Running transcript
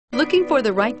Looking for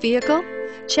the right vehicle?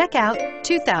 Check out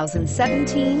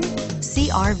 2017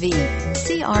 CR-V.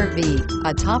 CR-V,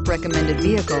 a top recommended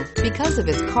vehicle because of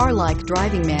its car-like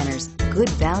driving manners, good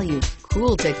value,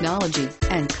 cool technology,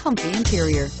 and comfy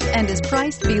interior, and is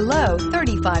priced below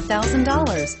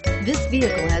 $35,000. This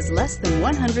vehicle has less than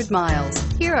 100 miles.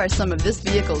 Here are some of this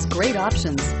vehicle's great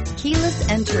options: keyless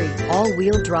entry,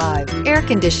 all-wheel drive, air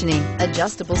conditioning,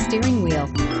 adjustable steering wheel,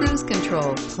 cruise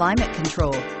control, climate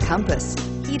control, compass,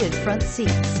 heated front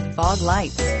seats, fog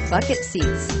lights, bucket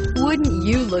seats. Wouldn't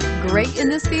you look great in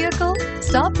this vehicle?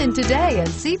 Stop in today and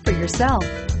see for yourself.